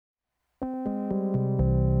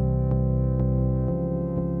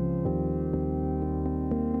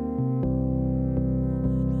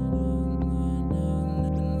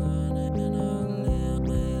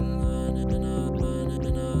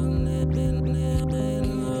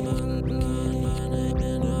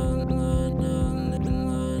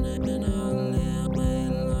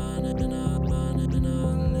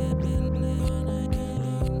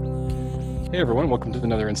Hey everyone, welcome to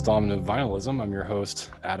another installment of Vinylism. I'm your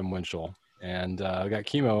host, Adam Winchell, and I got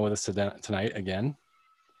Kimo with us tonight again.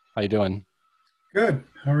 How you doing? Good.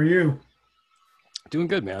 How are you? Doing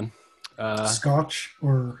good, man. Scotch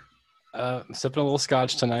or Sipping a little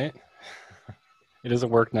scotch tonight. It is a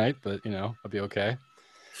work night, but I'll be okay.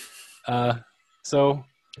 Uh, so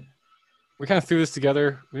we kind of threw this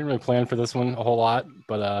together. We didn't really plan for this one a whole lot,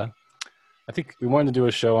 but I think we wanted to do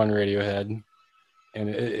a show on Radiohead, and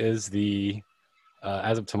it is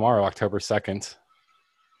as of tomorrow, October 2nd,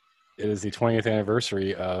 it is the 20th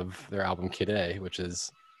anniversary of their album Kid A, which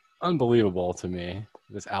is unbelievable to me.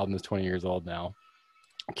 This album is 20 years old now.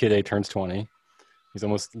 Kid A turns 20. He's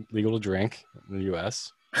almost legal to drink in the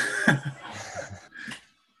US.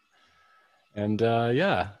 And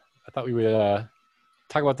I thought we would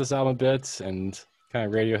talk about this album a bit and kind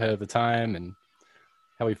of Radiohead at the time and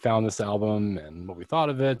how we found this album and what we thought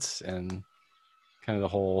of it and kind of the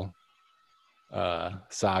whole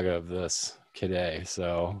saga of this Kid A.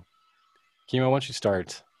 So, Kimo, why don't you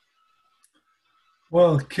start?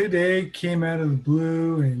 well, Kid A came out of the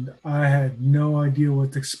blue, and I had no idea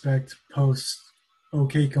what to expect post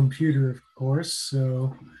OK Computer, of course.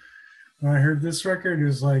 So when I heard this record, it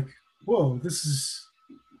was like, "Whoa, this is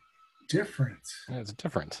different, Yeah, it's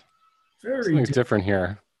different. very Something's different." different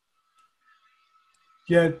here.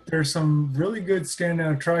 Yet there's some really good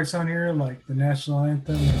standout tracks on here, like the national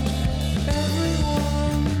anthem.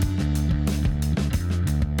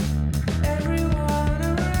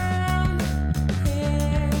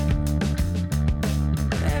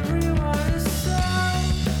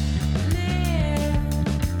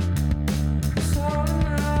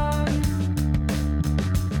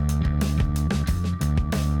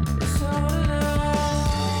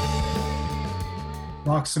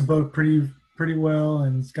 Rocks the boat pretty well,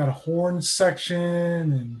 and it's got a horn section,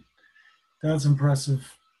 and that's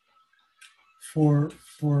impressive for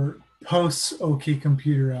post OK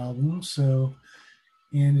Computer album. So,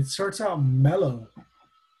 and it starts out mellow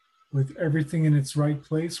with everything in its right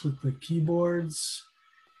place with the keyboards.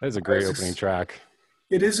 That is a great opening track.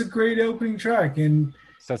 It is a great opening track, and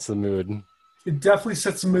Sets the mood. it definitely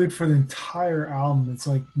sets the mood for the entire album. It's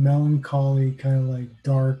like melancholy, kind of like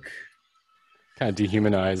dark. Kind of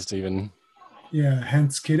dehumanized even. Yeah,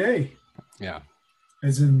 hence Kid A. Yeah.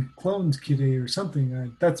 As in cloned Kid A or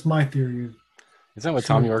something. That's my theory. Is that what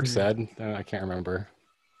Tom York said? I can't remember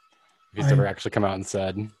if he's ever actually come out and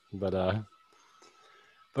said. But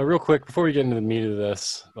real quick, before we get into the meat of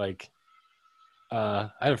this, I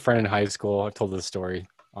had a friend in high school. I've told this story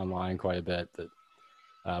online quite a bit.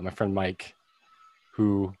 That my friend Mike,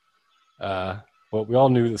 who, we all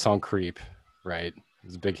knew the song "Creep," right? It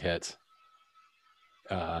was a big hit,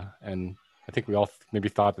 and I think we all maybe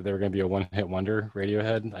thought that they were going to be a one-hit wonder,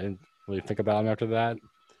 Radiohead. I didn't really think about them after that.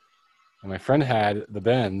 And my friend had the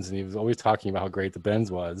Bends, and he was always talking about how great the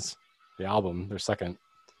Bends was, the album, their second.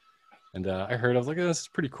 And I was like, oh, this is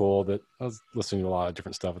pretty cool. That I was listening to a lot of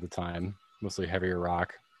different stuff at the time, mostly heavier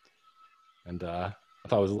rock. And I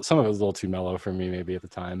thought some of it was a little too mellow for me maybe at the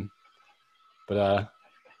time. But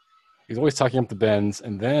he was always talking up the Bends,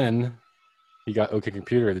 and then he got OK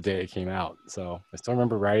Computer the day it came out. So I still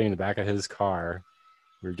remember riding in the back of his car.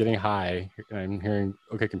 We were getting high, and I'm hearing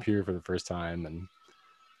OK Computer for the first time, and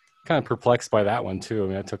kind of perplexed by that one too. I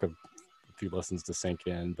mean, I took a few listens to sink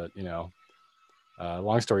in, but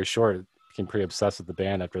long story short, I became pretty obsessed with the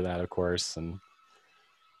band after that, of course. And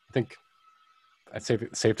I think I'd say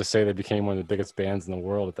it's safe to say they became one of the biggest bands in the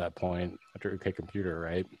world at that point after OK Computer,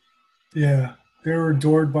 right? Yeah, they were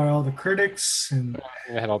adored by all the critics, and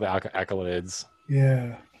they had all the accolades.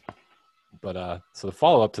 Yeah. But so the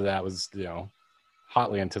follow up to that was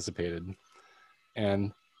hotly anticipated,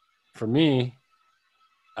 and for me,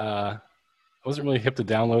 I wasn't really hip to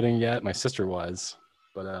downloading yet. My sister was,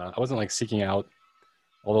 but I wasn't seeking out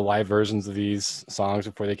all the live versions of these songs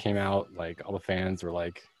before they came out. Like all the fans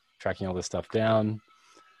were tracking all this stuff down.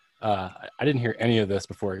 I didn't hear any of this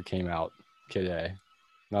before it came out, Kid A,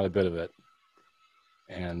 not a bit of it.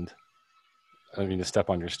 And I don't mean to step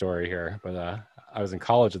on your story here, but I was in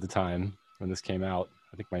college at the time when this came out.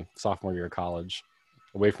 I think my sophomore year of college,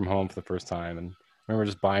 away from home for the first time, and I remember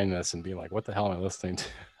just buying this and being like, "What the hell am I listening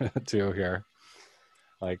to here?"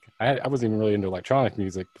 I wasn't even really into electronic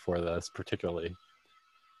music before this, particularly.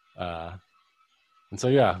 And so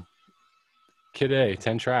yeah, Kid A,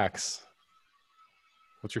 10 tracks.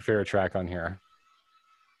 What's your favorite track on here?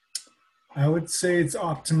 I would say it's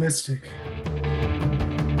Optimistic.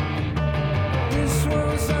 This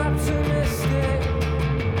one's optimistic.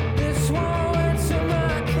 This one went to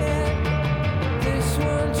market. This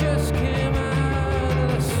one just came out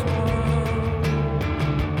of the swamp.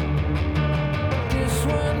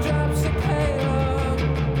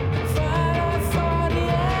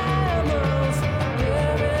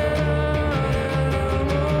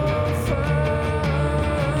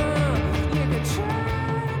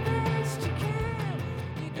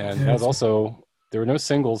 That was also, there were no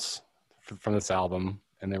singles from this album,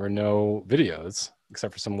 and there were no videos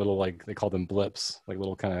except for some little, like, they called them blips, like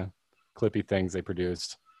little kind of clippy things they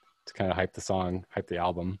produced to kind of hype the song, hype the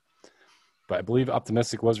album. But I believe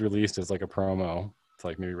Optimistic was released as like a promo to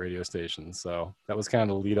like maybe radio stations. So that was kind of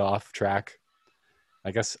the lead off track.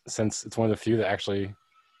 I guess since it's one of the few that actually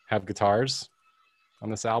have guitars on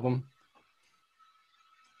this album.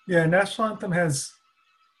 Yeah, National Anthem has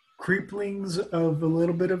creeplings of a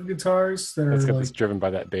little bit of guitars that It's are got like, this driven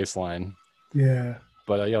by that bass line. yeah.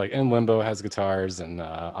 But yeah, like In Limbo has guitars, and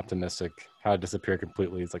Optimistic, How to Disappear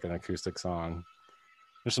Completely is like an acoustic song.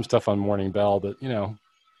 There's some stuff on Morning Bell, but you know,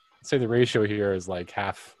 I'd say the ratio here is like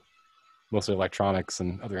half mostly electronics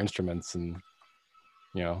and other instruments, and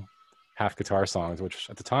you know, half guitar songs, which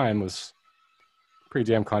at the time was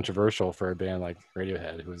pretty damn controversial for a band like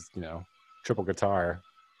Radiohead, who was, you know, triple guitar.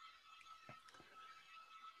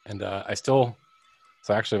 And so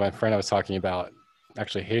actually my friend I was talking about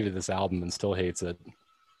actually hated this album and still hates it.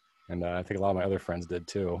 And I think a lot of my other friends did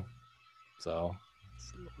too. So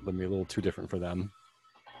it's a little too different for them.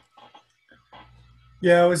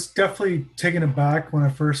 Yeah, I was definitely taken aback when I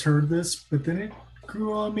first heard this, but then it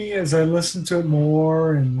grew on me as I listened to it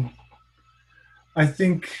more. And I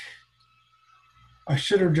think I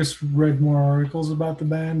should have just read more articles about the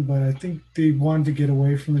band, but I think they wanted to get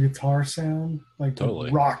away from the guitar sound, like Totally.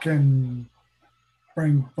 the rock and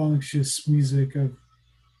rambunctious music of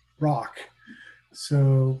rock.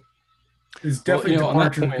 So it's definitely on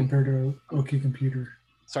that departure point, compared to OK Computer.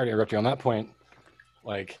 Sorry to interrupt you on that point.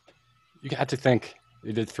 Like, you had to think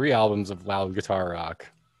they did 3 albums of loud guitar rock,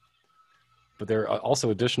 but there are also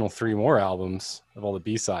additional 3 more albums of all the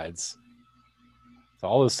B-sides. So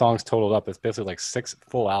all those songs totaled up, it's basically like 6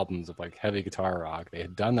 full albums of like heavy guitar rock. They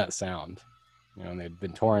had done that sound, you know, and they'd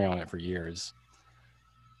been touring on it for years.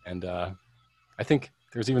 And I think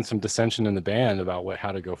there's even some dissension in the band about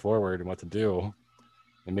how to go forward and what to do.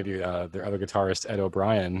 And maybe their other guitarist, Ed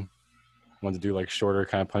O'Brien, wanted to do like shorter,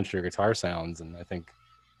 kind of punchier guitar sounds. And I think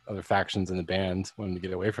other factions in the band wanted to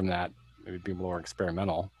get away from that, maybe be more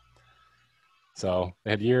experimental. So they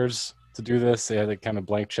had years to do this. They had a kind of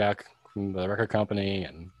blank check from the record company,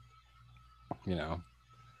 and you know,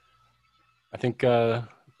 I think the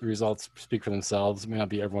results speak for themselves. It may not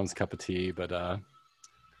be everyone's cup of tea, but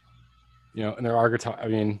you know, and there are guitar. I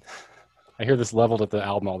mean, I hear this leveled at the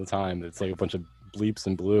album all the time. It's like a bunch of bleeps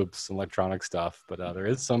and bloops and electronic stuff, but there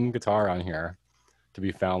is some guitar on here to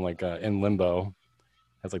be found. Like In Limbo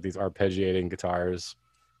has like these arpeggiating guitars,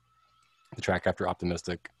 the track after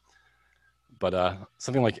Optimistic. But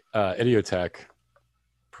something like Idiotech,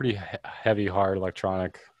 pretty heavy, hard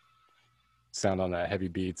electronic sound on that, heavy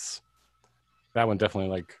beats. That one definitely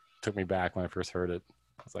like took me back when I first heard it.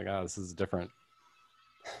 I was like, oh, this is different.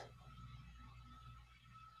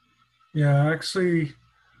 Yeah, actually,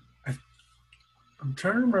 I'm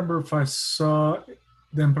trying to remember if I saw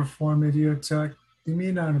them perform Idiotech. They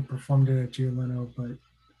may not have performed it at Jay Leno, but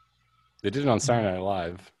They did it on Saturday Night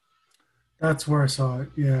Live. that's where I saw it.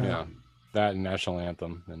 Yeah, Yeah, that and National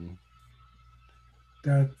Anthem, and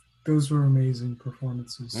those were amazing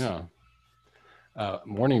performances. yeah.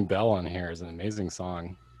 Morning Bell on here is an amazing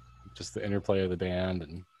song. Just the interplay of the band,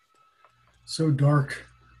 and So dark.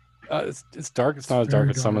 it's dark. It's not as dark Very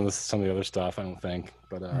as some of dark. the other stuff, I don't think.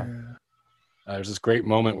 But Yeah. there's this great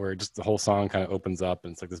moment where just the whole song kind of opens up,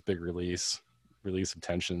 and it's like this big release of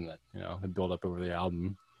tension that, you know, had built up over the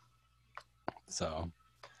album. So,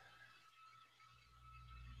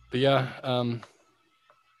 but yeah,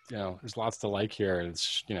 you know, there's lots to like here.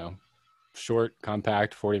 It's, you know, short,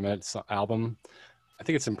 compact, 40-minute album. I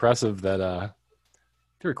think it's impressive that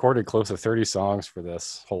they recorded close to 30 songs for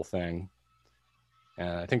this whole thing.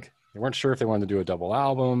 And I think they weren't sure if they wanted to do a double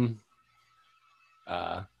album.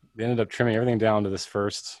 They ended up trimming everything down to this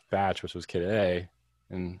first batch, which was Kid A.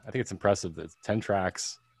 And I think it's impressive that it's 10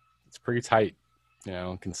 tracks. It's pretty tight, you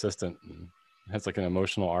know, consistent. And it has like an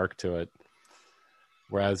emotional arc to it.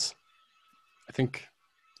 Whereas I think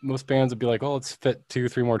most bands would be like, oh, let's fit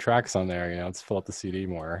 2-3 more tracks on there, you know, let's fill up the CD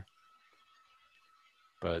more.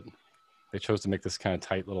 But they chose to make this kind of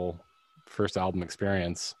tight little first album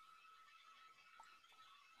experience.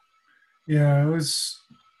 Yeah,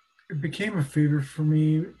 it became a favorite for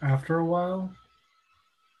me after a while.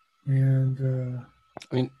 And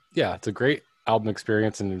I mean, yeah, it's a great album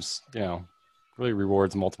experience, and there's, you know, really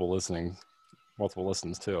rewards multiple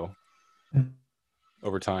listens too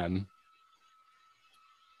over time.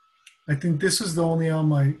 I think this is the only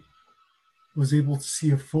album I was able to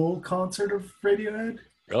see a full concert of Radiohead.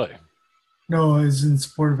 Really? No, I was in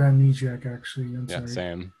support of Amnesiac, actually. I'm Yeah, sorry.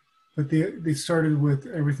 same. But they started with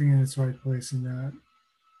Everything in Its Right Place, and that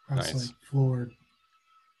I was Nice. like floored.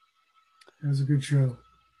 It was a good show.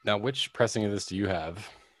 Now, which pressing of this do you have?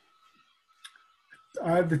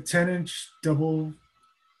 I have the 10-inch double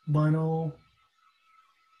vinyl.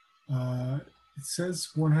 It says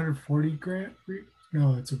 140 grand.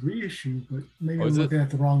 No, it's a reissue, but maybe Oh, I'm is it? looking at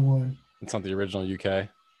the wrong one. It's not the original UK.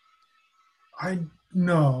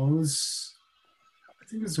 No, it was. I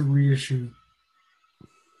think it's a reissue.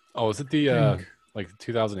 Oh, is it I the think. like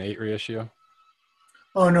 2008 reissue?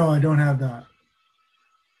 Oh no, I don't have that.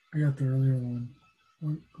 I got the earlier one.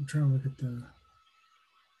 I'm trying to look at the.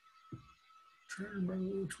 Trying to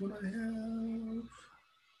remember which one I have.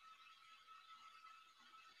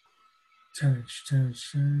 10-inch,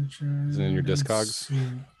 10-inch, 10-inch. Is it in your let's Discogs? see.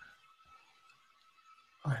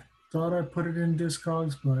 I thought I put it in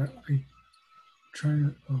Discogs, but I trying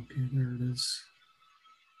to. Okay, there it is.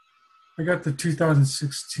 I got the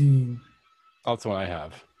 2016. Oh, that's the one I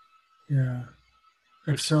have. Yeah.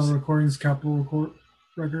 Which Excel is- Recordings, Capitol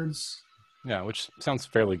Records. Yeah, which sounds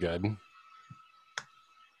fairly good.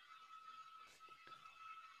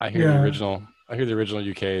 I hear the Yeah. original. I hear the original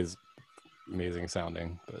UK is amazing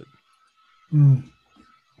sounding, but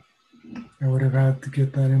I would have had to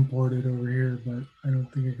get that imported over here, but I don't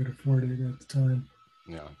think I could afford it at the time.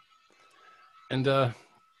 yeah. And I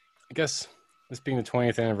guess this being the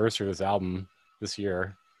 20th anniversary of this album this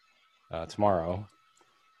year, tomorrow,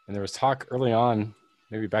 and there was talk early on,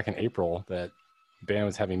 maybe back in April, that the band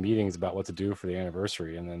was having meetings about what to do for the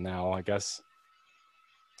anniversary, and then now I guess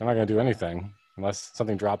they're not going to do anything unless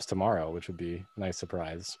something drops tomorrow, which would be a nice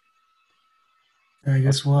surprise. I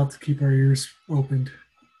guess we'll have to keep our ears opened.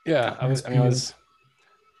 Yeah, I Nice was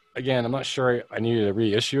again, I'm not sure I needed a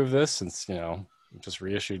reissue of this since, just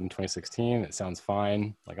reissued in 2016. It sounds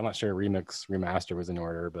fine. Like, I'm not sure remaster was in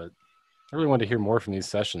order, but I really wanted to hear more from these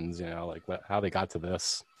sessions, like how they got to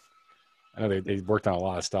this. I know they worked on a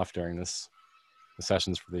lot of stuff during the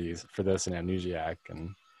sessions for this and Amnesiac, and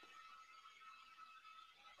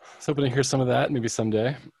I was hoping to hear some of that maybe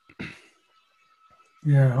someday.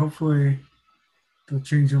 Yeah, hopefully they'll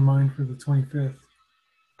change their mind for the 25th.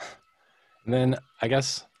 And then I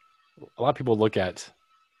guess a lot of people look at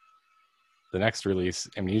the next release,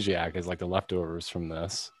 Amnesiac, as like the leftovers from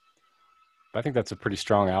this. But I think that's a pretty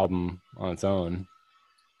strong album on its own.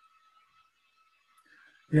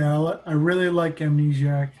 Yeah, I really like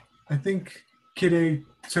Amnesiac. I think Kid A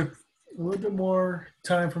took a little bit more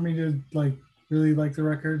time for me to really like the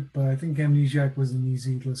record, but I think Amnesiac was an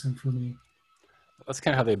easy listen for me. That's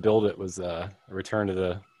kind of how they build it, was a return to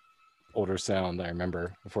the older sound I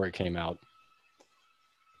remember before it came out.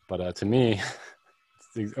 But to me,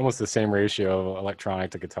 it's almost the same ratio of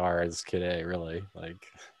electronic to guitar as Kid A, really.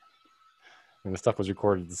 The stuff was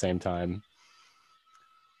recorded at the same time.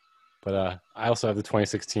 But I also have the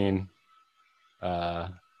 2016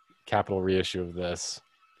 Capitol reissue of this,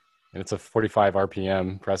 and it's a 45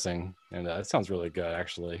 RPM pressing, and it sounds really good,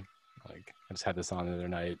 actually. I just had this on the other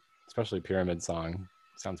night, especially Pyramid Song.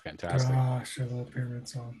 It sounds fantastic. Gosh, I love Pyramid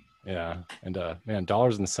Song. Yeah, and man,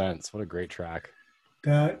 Dollars and Cents, what a great track.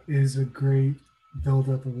 That is a great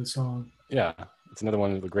build-up of a song. Yeah, it's another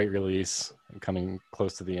one with a great release and coming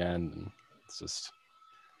close to the end, and it's just,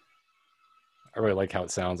 I really like how it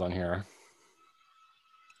sounds on here.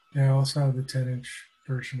 Yeah, I also have the 10-inch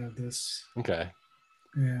version of this. Okay.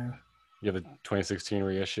 Yeah, You have a 2016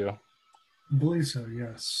 reissue? I believe so,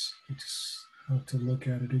 yes. I just have to look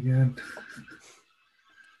at it again.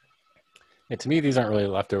 Yeah, to me, these aren't really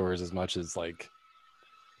leftovers as much as this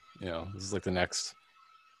is like the next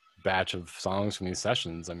batch of songs from these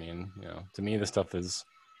sessions. I mean, to me, this stuff is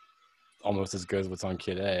almost as good as what's on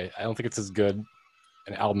Kid A. I don't think it's as good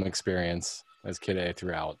an album experience as Kid A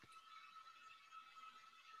throughout.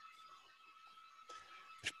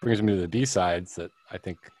 Which brings me to the B-sides that I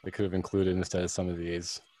think they could have included instead of some of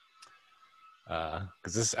these.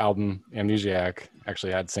 Because this album, Amnesiac,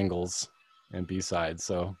 actually had singles and B-sides.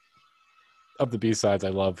 So of the B-sides, I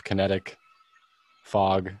love Kinetic,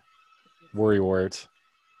 Fog, Worrywart,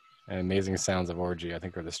 and Amazing Sounds of Orgy. I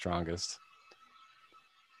think are the strongest.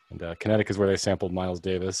 And Kinetic is where they sampled Miles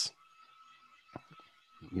Davis.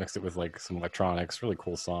 Mixed it with some electronics. Really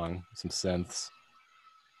cool song. Some synths.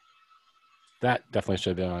 That definitely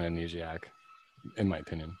should have been on Amnesiac, in my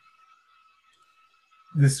opinion.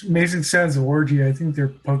 This Amazing Sounds of Orgy, I think they're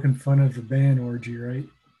poking fun of the band Orgy, right?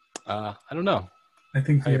 I don't know. I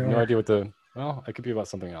think I they have are. no idea well, it could be about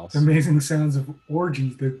something else. Amazing Sounds of Orgy,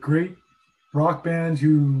 the great rock band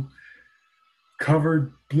who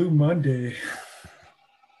covered Blue Monday.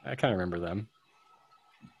 I kind of remember them.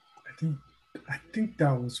 I think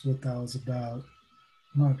that was what that was about.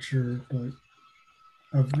 I'm not sure, but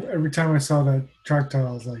Every time I saw that track title,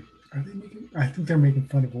 I was like, "Are they making?" I think they're making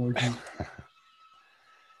fun of Orgy.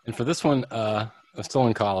 And for this one, I was still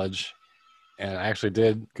in college, and I actually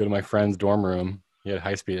did go to my friend's dorm room. He had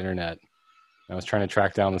high-speed internet. I was trying to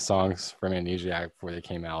track down the songs from Amnesiac before they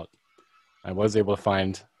came out. I was able to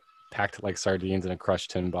find Packed Like Sardines in a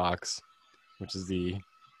Crushed Tin Box, which is the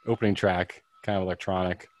opening track, kind of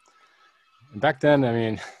electronic. And back then, I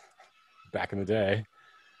mean, back in the day,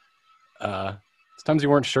 sometimes you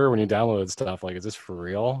weren't sure when you downloaded stuff, like, is this for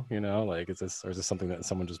real? You know, like, is this, or is this something that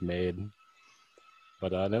someone just made?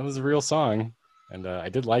 But it was a real song, and I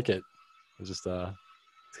did like it. It was just,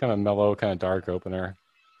 it's kind of mellow, kind of dark opener.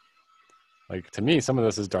 Like, to me, some of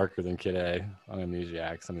this is darker than Kid A on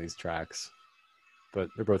Amnesiac, some of these tracks. But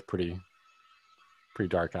they're both pretty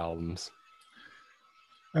dark albums.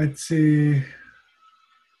 I'd say,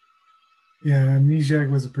 yeah, Amnesiac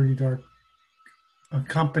was a pretty dark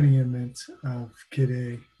accompaniment of Kid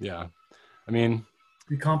A. Yeah. I mean,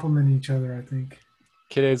 They complement each other, I think.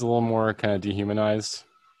 Kid A is a little more kind of dehumanized,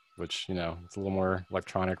 which, you know, it's a little more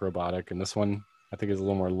electronic, robotic. And this one, I think, is a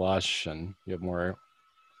little more lush, and you have more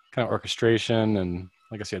kind of orchestration. And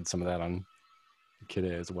I guess you had some of that on Kid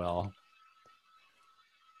A as well.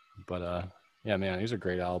 But yeah, man, these are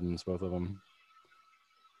great albums, both of them.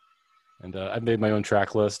 And I've made my own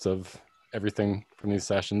track list of everything from these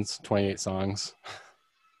sessions, 28 songs.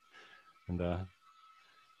 And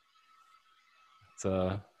it's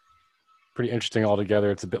pretty interesting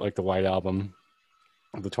altogether. It's a bit like the White Album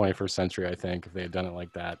of the 21st century, I think, if they had done it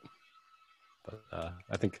like that. But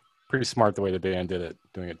I think pretty smart the way the band did it,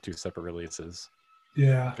 doing it 2 separate releases.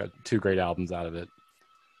 Yeah. Got 2 great albums out of it.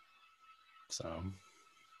 So,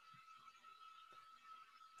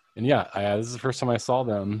 and yeah, this is the first time I saw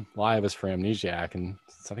them live as for Amnesiac, and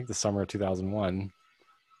I think the summer of 2001.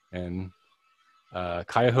 And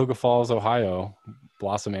Cuyahoga Falls, Ohio,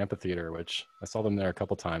 Blossom Amphitheater, which I saw them there a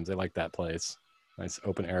couple times. They like that place. Nice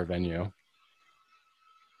open air venue.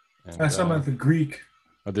 And, I saw them at the Greek.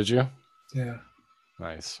 Oh, did you? Yeah.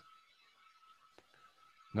 Nice.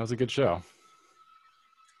 That was a good show.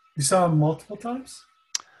 You saw them multiple times?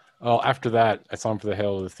 Oh, after that, I saw him for the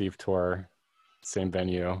Hail of the Thief tour, same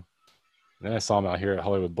venue. And then I saw him out here at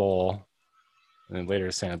Hollywood Bowl, and then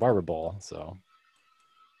later Santa Barbara Bowl. So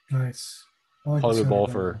Nice. I like the Hollywood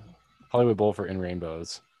Santa Bowl for In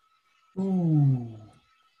Rainbows. Ooh.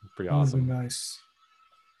 Pretty That would've awesome. been nice.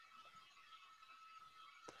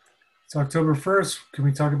 It's October 1st. Can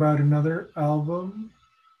we talk about another album?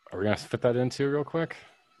 Are we gonna fit that into real quick?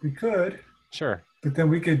 We could, Sure. but then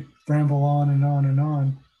we could ramble on and on and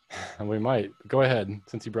on. And we might. Go ahead,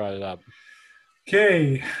 since you brought it up.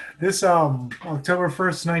 Okay, this album, October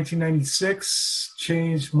 1st, 1996,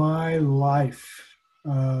 changed my life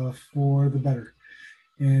for the better.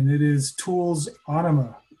 And it is Tool's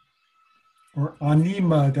Anima, or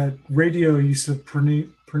Anima, that radio used to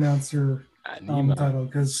pronounce their album Anima. title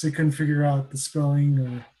because they couldn't figure out the spelling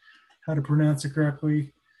or how to pronounce it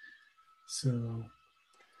correctly. So,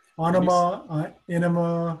 Anima,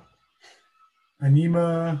 Anima,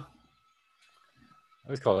 Anima. I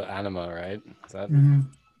always call it Anima, right? Is that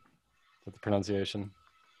Mhm. the pronunciation?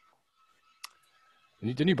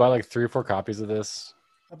 And didn't you buy like 3 or 4 copies of this?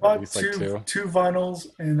 I At bought least, like, two vinyls,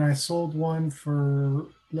 and I sold one for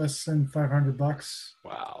less than $500.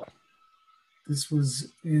 Wow. This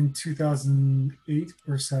was in 2008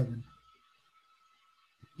 or 7.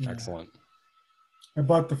 Yeah. Excellent. I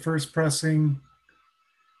bought the first pressing,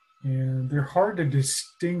 and they're hard to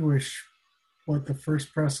distinguish what the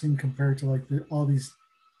first pressing compared to like all these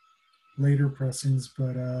later pressings,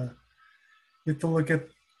 but you have to look at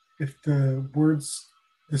if the words,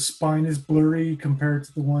 the spine is blurry compared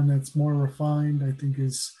to the one that's more refined, I think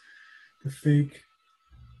is the fake,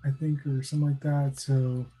 I think, or something like that.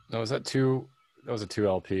 So No, was that 2? That was a 2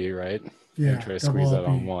 LP, right? yeah, You try to double squeeze that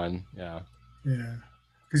LP. on one. Yeah. Yeah,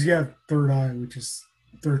 because you have Third Eye, which is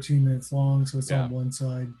 13 minutes long, so it's Yeah. on one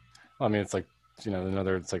side. Well, I mean, it's like, you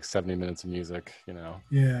know, it's like 70 minutes of music, you know,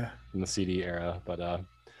 Yeah, in the CD era. But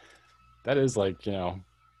that is like, you know,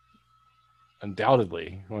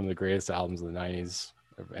 undoubtedly one of the greatest albums of the 90s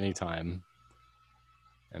of any time.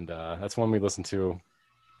 And that's one we listened to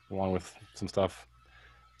along with some stuff.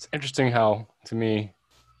 It's interesting how, to me,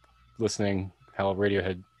 listening, how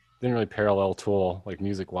Radiohead didn't really parallel Tool, like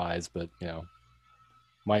music-wise, but, you know,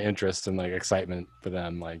 my interest and like excitement for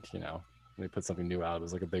them, like, you know, when they put something new out, it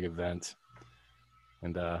was like a big event.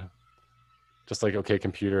 And just like OK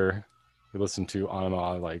Computer, we listened to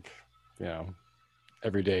Anima like, you know,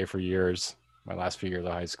 every day for years, my last few years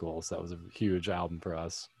of high school. So that was a huge album for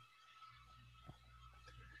us.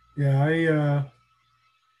 yeah.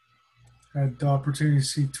 Had the opportunity to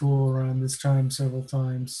see Tool around this time several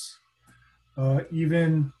times.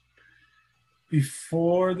 Even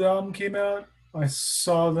before the album came out, I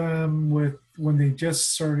saw them when they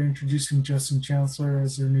just started introducing Justin Chancellor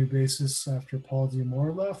as their new bassist after Paul D.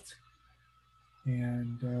 Moore left.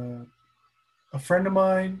 And a friend of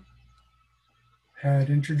mine had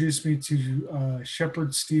introduced me to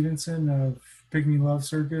Shepard Stevenson of Pygmy Love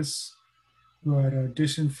Circus, who had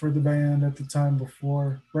auditioned for the band at the time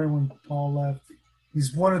before, right when Paul left.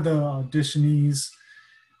 He's one of the auditionees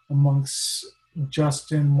amongst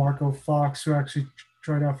Justin, Marco Fox, who actually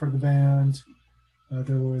tried out for the band.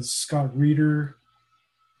 There was Scott Reeder.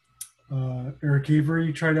 Eric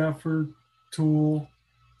Avery tried out for Tool.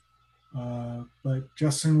 But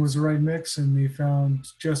Justin was the right mix, and they found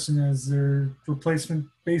Justin as their replacement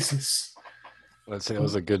bassist. Let's say it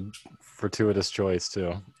was a good fortuitous choice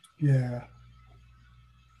too. Yeah.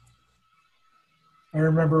 I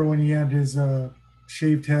remember when he had his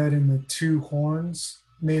shaved head and the two horns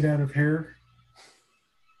made out of hair.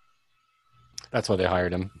 That's why they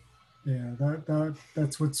hired him. Yeah,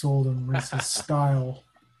 that's what sold him, was his style.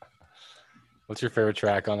 What's your favorite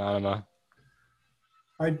track on Anima?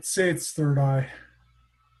 I'd say it's Third Eye.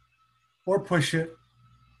 Or Push It.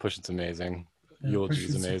 Push It's amazing. Yeah, Eulogy is Push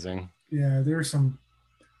It's- amazing. Yeah, there are some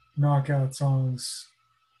knockout songs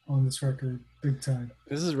on this record, big time.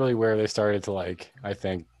 This is really where they started to, like, I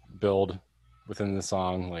think, build within the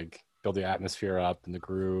song, like build the atmosphere up and the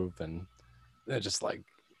groove, and they're just like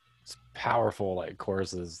it's powerful like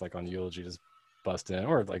choruses like on Eulogy just bust in,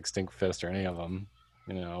 or like Stink Fist or any of them,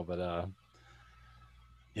 you know. But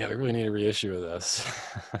yeah, we really need a reissue of this.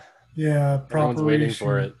 Yeah, Everyone's proper waiting reissue.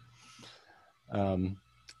 for it.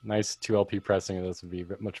 Nice 2 LP pressing of this would be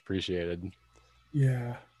much appreciated.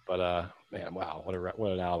 Yeah. But man, wow, what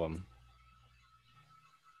an album!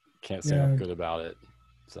 Can't say Yeah. enough good about it.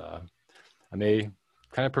 So I may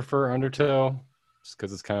kind of prefer Undertow just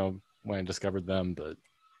because it's kind of when I discovered them, but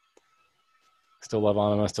still love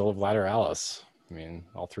Anima, still love Ladder Alice. I mean,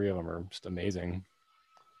 all three of them are just amazing.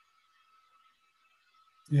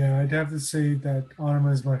 Yeah, I'd have to say that Anima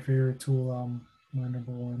is my favorite Tool album, my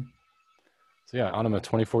number one. So yeah, Anima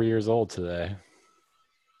 24 years old today.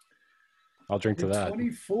 I'll drink to that.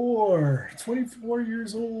 24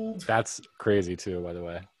 years old. That's crazy too, by the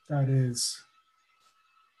way. That is.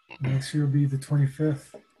 Next year will be the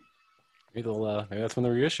 25th. Maybe that's when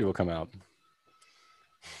the reissue will come out.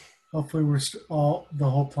 Hopefully, the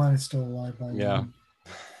whole planet's still alive by then. Yeah.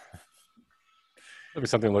 It'll be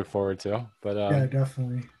something to look forward to. But Yeah,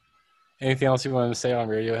 definitely. anything else you wanted to say on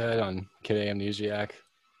Radiohead, on Kid A Amnesiac?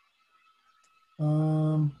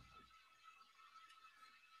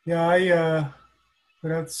 Yeah, I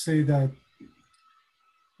would have to say that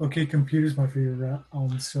OK Computer's my favorite rap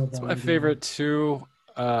album still. It's my favorite too,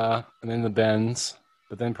 and then the Bends,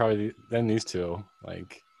 but then probably then these two,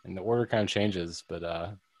 like, and the order kind of changes, but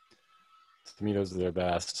to me those are their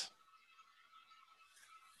best.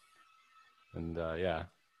 And yeah,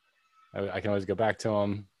 I can always go back to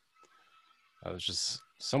them. There's just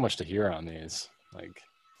so much to hear on these, like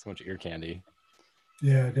so much ear candy.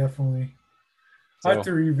 Yeah, definitely. I So, have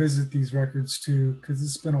to revisit these records too, because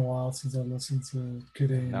it's been a while since I listened to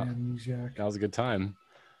Kid A and No. Amnesiac. that was a good time.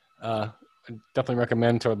 I definitely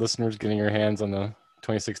recommend to our listeners getting your hands on the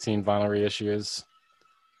 2016 vinyl reissues.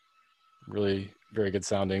 Really very good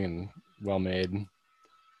sounding and well made.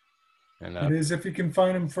 And It is if you can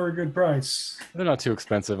find them for a good price. they're not too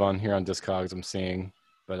expensive on here on Discogs, I'm seeing.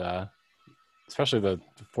 But especially the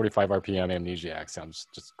 45 RPM Amnesiac sounds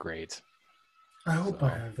just great. I hope So- I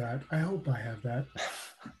have that.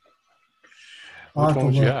 Which one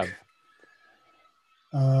would you have?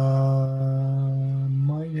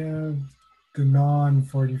 Might have the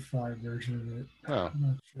non-45 version of it. Oh. I'm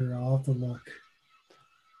not sure. I'll have to look.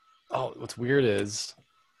 Oh, what's weird is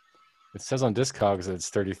it says on Discogs that it's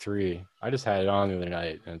 33. I just had it on the other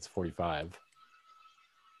night and it's 45.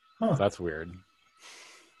 Huh. That's weird.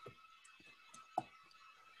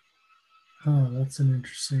 That's an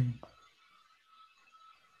interesting.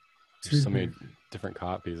 There's so many tidbit. different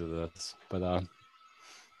copies of this. But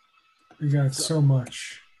We got so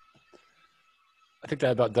much. I think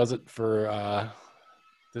that about does it for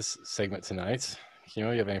this segment tonight. You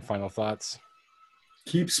have any final thoughts?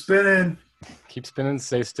 Keep spinning. Keep spinning,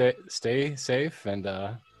 stay safe, and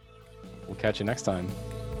we'll catch you next time.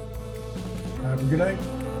 Have a good night.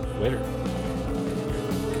 Later.